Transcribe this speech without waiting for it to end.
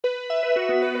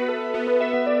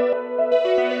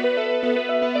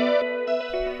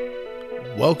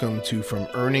Welcome to From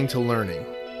Earning to Learning,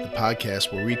 the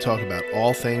podcast where we talk about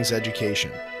all things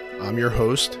education. I'm your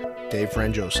host, Dave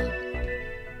Franjosa.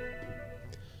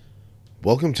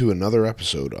 Welcome to another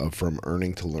episode of From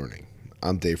Earning to Learning.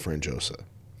 I'm Dave Franjosa.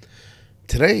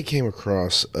 Today I came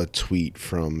across a tweet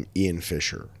from Ian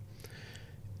Fisher.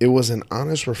 It was an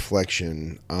honest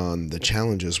reflection on the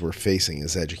challenges we're facing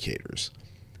as educators.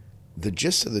 The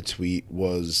gist of the tweet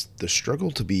was the struggle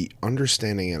to be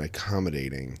understanding and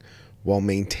accommodating while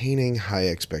maintaining high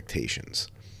expectations.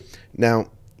 Now,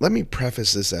 let me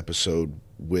preface this episode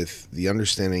with the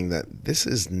understanding that this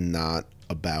is not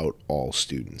about all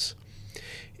students.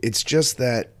 It's just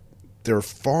that there are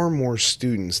far more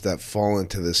students that fall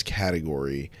into this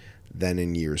category than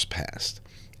in years past.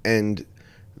 And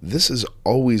this has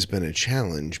always been a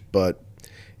challenge, but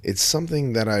it's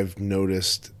something that I've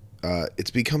noticed it's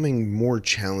becoming more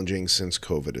challenging since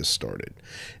COVID has started.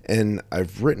 And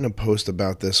I've written a post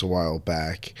about this a while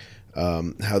back,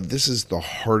 how this is the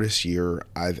hardest year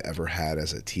I've ever had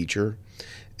as a teacher.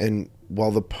 And while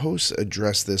the post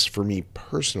addressed this for me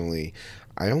personally,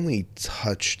 I only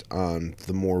touched on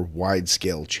the more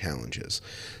wide-scale challenges.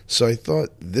 So I thought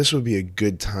this would be a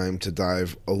good time to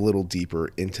dive a little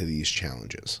deeper into these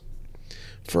challenges.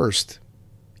 First,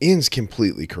 Ian's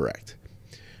completely correct.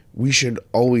 We should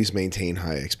always maintain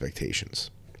high expectations.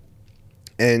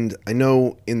 And I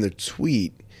know in the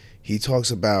tweet, he talks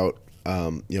about,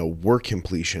 work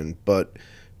completion, but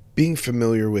being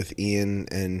familiar with Ian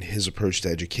and his approach to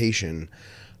education,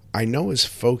 I know his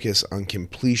focus on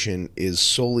completion is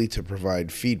solely to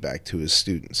provide feedback to his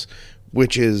students,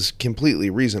 which is completely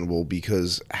reasonable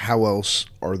because how else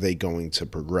are they going to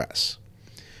progress?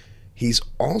 He's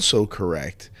also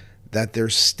correct that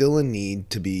there's still a need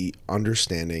to be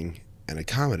understanding and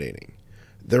accommodating.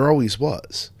 There always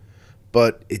was,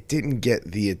 but it didn't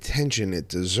get the attention it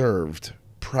deserved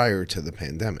prior to the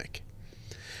pandemic.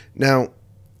 Now,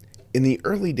 in the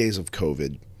early days of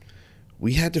COVID,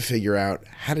 we had to figure out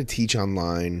how to teach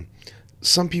online.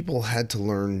 Some people had to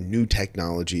learn new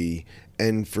technology,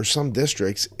 and for some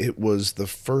districts, it was the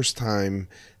first time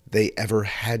they ever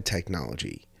had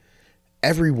technology.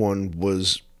 Everyone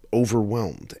was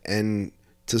overwhelmed, and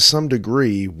to some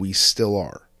degree, we still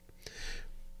are.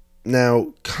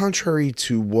 Now, contrary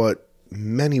to what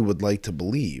many would like to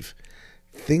believe,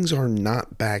 things are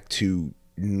not back to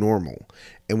normal,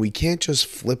 and we can't just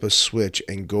flip a switch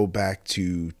and go back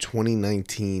to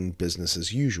 2019 business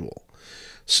as usual.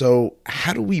 So,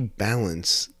 how do we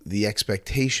balance the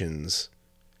expectations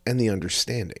and the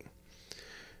understanding?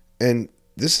 And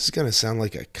this is going to sound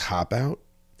like a cop-out,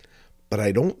 but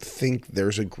I don't think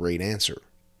there's a great answer.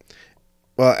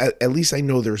 Well, at least I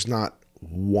know there's not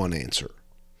one answer.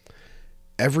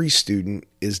 Every student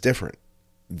is different.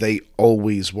 They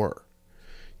always were.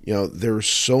 There are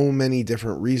so many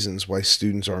different reasons why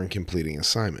students aren't completing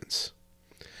assignments.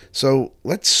 So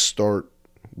let's start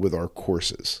with our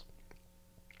courses.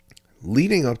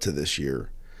 Leading up to this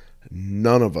year,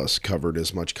 none of us covered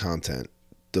as much content,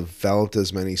 developed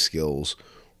as many skills,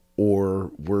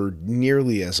 or were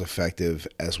nearly as effective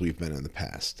as we've been in the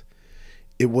past.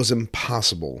 It was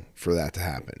impossible for that to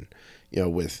happen,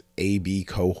 with A/B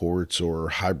cohorts or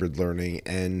hybrid learning.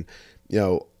 And,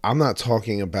 I'm not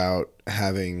talking about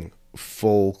having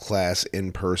full class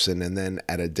in person and then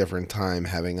at a different time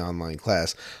having online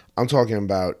class. I'm talking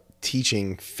about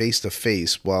teaching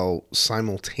face-to-face while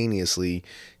simultaneously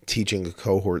teaching a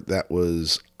cohort that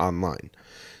was online.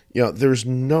 There's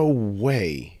no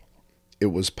way it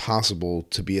was possible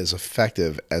to be as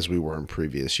effective as we were in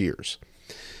previous years.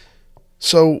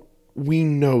 So we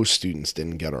know students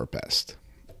didn't get our best.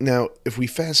 Now, if we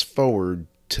fast forward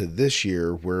to this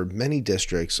year where many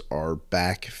districts are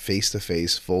back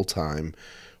face-to-face full-time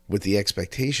with the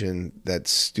expectation that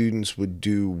students would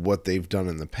do what they've done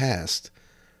in the past,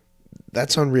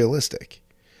 that's unrealistic.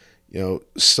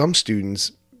 Some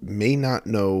students may not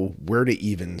know where to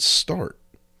even start.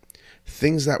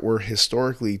 Things that were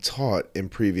historically taught in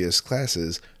previous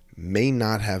classes may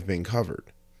not have been covered.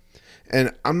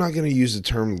 And I'm not going to use the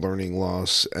term learning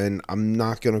loss, and I'm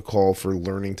not going to call for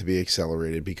learning to be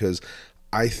accelerated because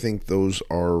I think those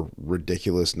are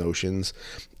ridiculous notions.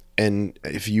 And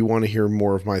if you want to hear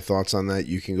more of my thoughts on that,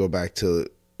 you can go back to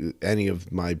any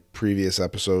of my previous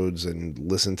episodes and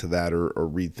listen to that or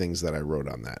read things that I wrote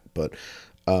on that. But,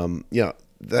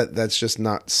 that's just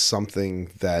not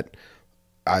something that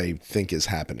I think is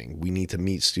happening. We need to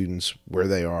meet students where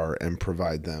they are and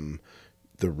provide them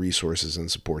the resources and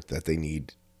support that they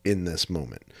need in this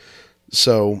moment.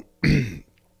 So,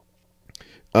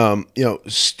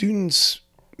 students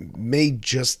may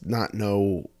just not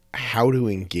know how to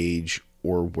engage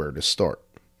or where to start.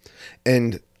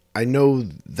 And I know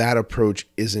that approach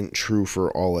isn't true for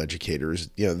all educators.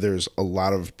 There's a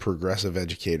lot of progressive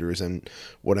educators, and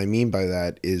what I mean by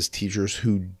that is teachers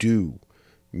who do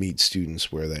meet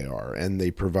students where they are and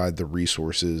they provide the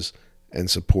resources and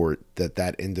support that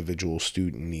that individual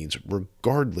student needs,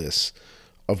 regardless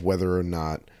of whether or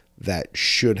not that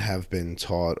should have been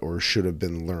taught or should have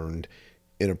been learned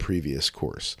in a previous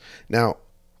course. Now,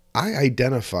 I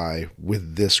identify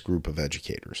with this group of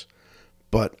educators,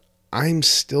 but I'm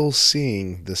still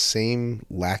seeing the same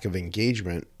lack of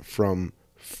engagement from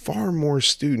far more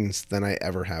students than I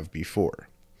ever have before.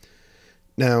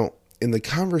 Now, in the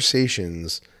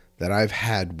conversations that I've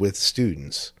had with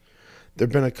students, there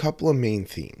have been a couple of main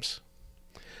themes.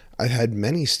 I've had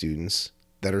many students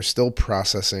that are still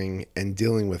processing and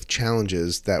dealing with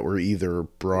challenges that were either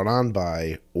brought on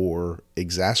by or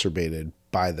exacerbated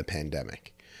by the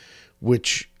pandemic,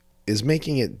 which is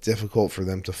making it difficult for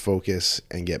them to focus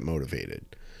and get motivated.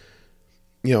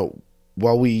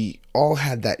 While we all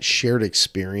had that shared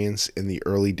experience in the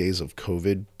early days of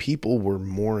COVID, people were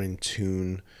more in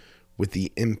tune with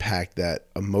the impact that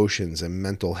emotions and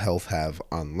mental health have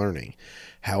on learning.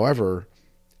 However,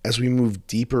 as we move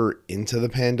deeper into the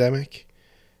pandemic,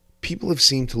 people have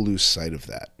seemed to lose sight of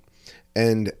that.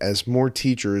 And as more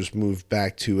teachers move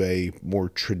back to a more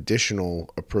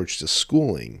traditional approach to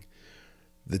schooling,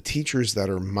 the teachers that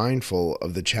are mindful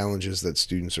of the challenges that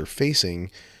students are facing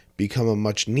become a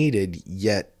much needed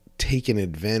yet taken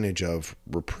advantage of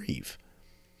reprieve.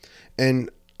 And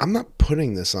I'm not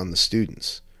putting this on the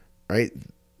students, right?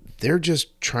 They're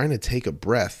just trying to take a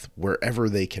breath wherever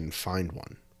they can find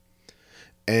one.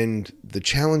 And the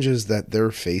challenges that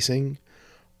they're facing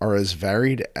are as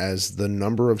varied as the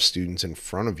number of students in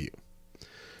front of you.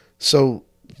 So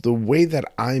the way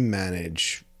that I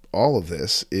manage all of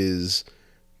this is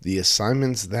the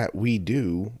assignments that we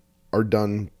do are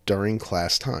done during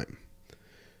class time.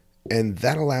 And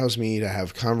that allows me to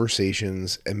have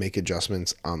conversations and make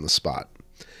adjustments on the spot.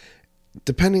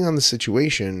 Depending on the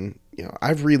situation,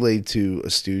 I've relayed to a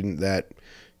student that,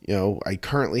 I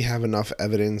currently have enough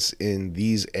evidence in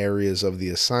these areas of the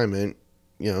assignment,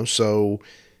 so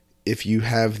if you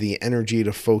have the energy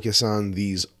to focus on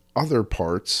these other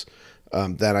parts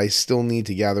that I still need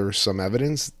to gather some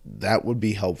evidence, that would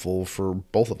be helpful for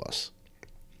both of us.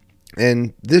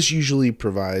 And this usually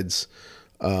provides,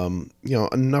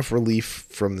 enough relief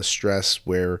from the stress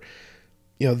where,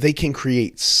 they can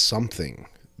create something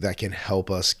that can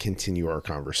help us continue our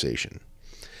conversation.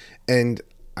 And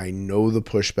I know the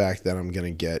pushback that I'm going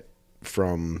to get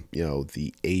from,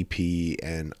 the AP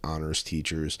and honors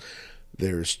teachers.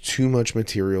 There's too much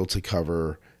material to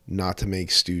cover not to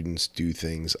make students do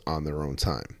things on their own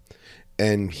time.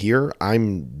 And here,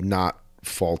 I'm not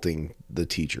faulting the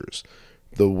teachers.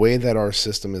 The way that our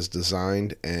system is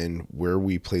designed and where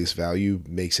we place value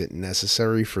makes it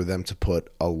necessary for them to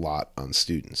put a lot on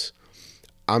students.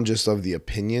 I'm just of the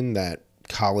opinion that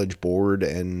College Board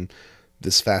and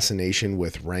this fascination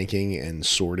with ranking and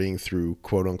sorting through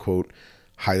quote unquote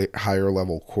higher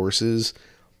level courses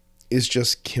is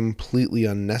just completely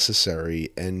unnecessary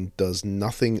and does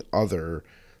nothing other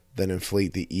than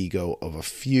inflate the ego of a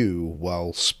few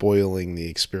while spoiling the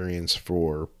experience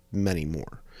for many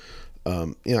more.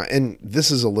 And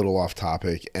this is a little off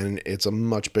topic, and it's a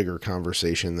much bigger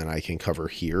conversation than I can cover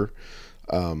here.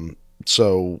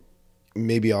 So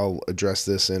maybe I'll address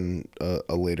this in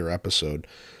a later episode.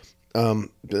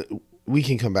 We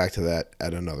can come back to that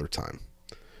at another time.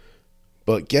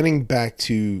 But getting back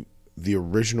to the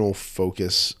original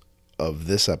focus of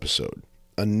this episode,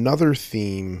 another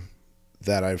theme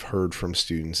that I've heard from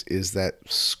students is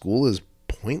that school is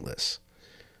pointless.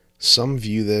 Some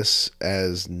view this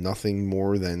as nothing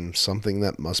more than something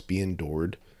that must be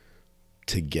endured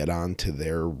to get on to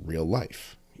their real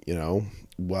life,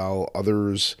 while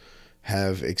others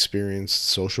have experienced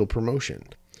social promotion.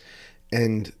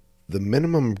 And the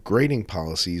minimum grading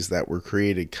policies that were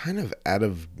created kind of out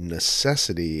of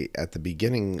necessity at the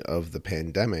beginning of the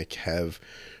pandemic have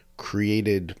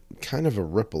created kind of a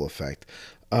ripple effect.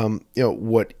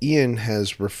 What Ian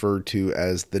has referred to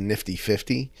as the Nifty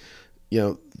 50,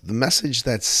 the message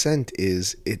that's sent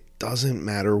is it doesn't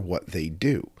matter what they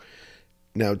do.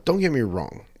 Now, don't get me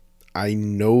wrong. I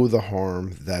know the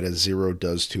harm that a 0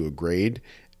 does to a grade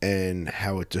and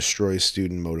how it destroys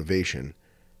student motivation.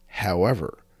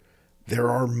 However,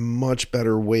 there are much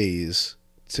better ways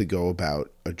to go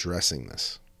about addressing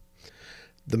this.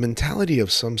 The mentality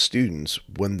of some students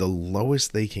when the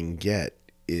lowest they can get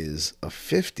is a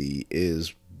 50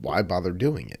 is why bother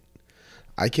doing it?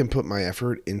 I can put my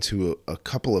effort into a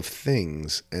couple of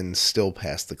things and still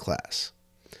pass the class.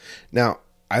 Now,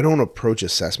 I don't approach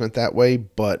assessment that way,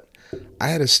 but I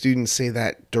had a student say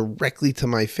that directly to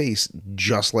my face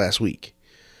just last week.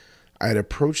 I had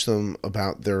approached them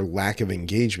about their lack of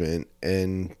engagement,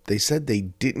 and they said they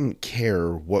didn't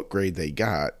care what grade they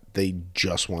got, they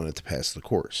just wanted to pass the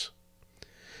course.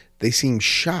 They seemed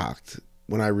shocked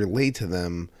when I relayed to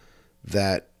them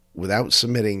that without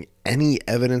submitting any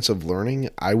evidence of learning,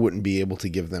 I wouldn't be able to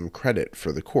give them credit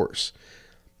for the course,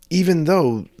 even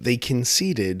though they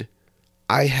conceded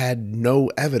I had no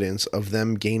evidence of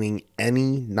them gaining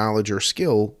any knowledge or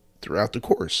skill throughout the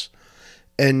course.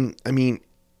 And I mean,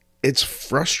 it's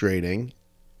frustrating,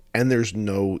 and there's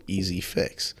no easy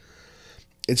fix.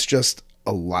 It's just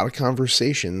a lot of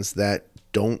conversations that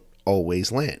don't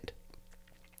always land.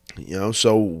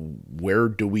 So where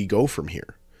do we go from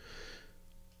here?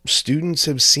 Students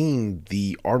have seen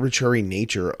the arbitrary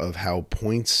nature of how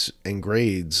points and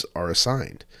grades are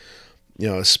assigned,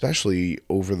 especially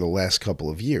over the last couple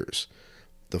of years.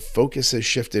 The focus has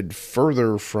shifted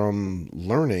further from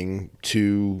learning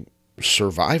to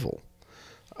survival.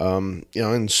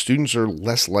 And students are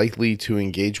less likely to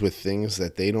engage with things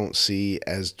that they don't see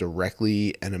as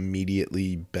directly and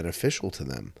immediately beneficial to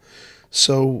them.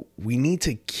 So we need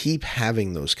to keep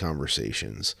having those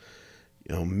conversations,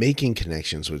 making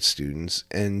connections with students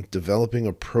and developing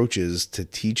approaches to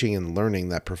teaching and learning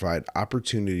that provide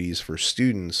opportunities for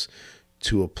students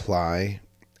to apply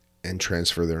and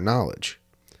transfer their knowledge.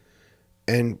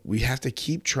 And we have to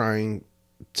keep trying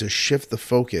to shift the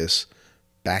focus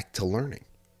back to learning.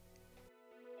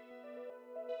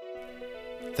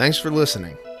 Thanks for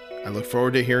listening. I look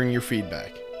forward to hearing your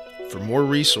feedback. For more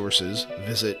resources,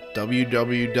 visit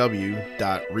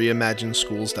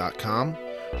www.reimagineschools.com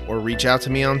or reach out to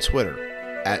me on Twitter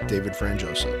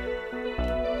 @DavidFranjosa.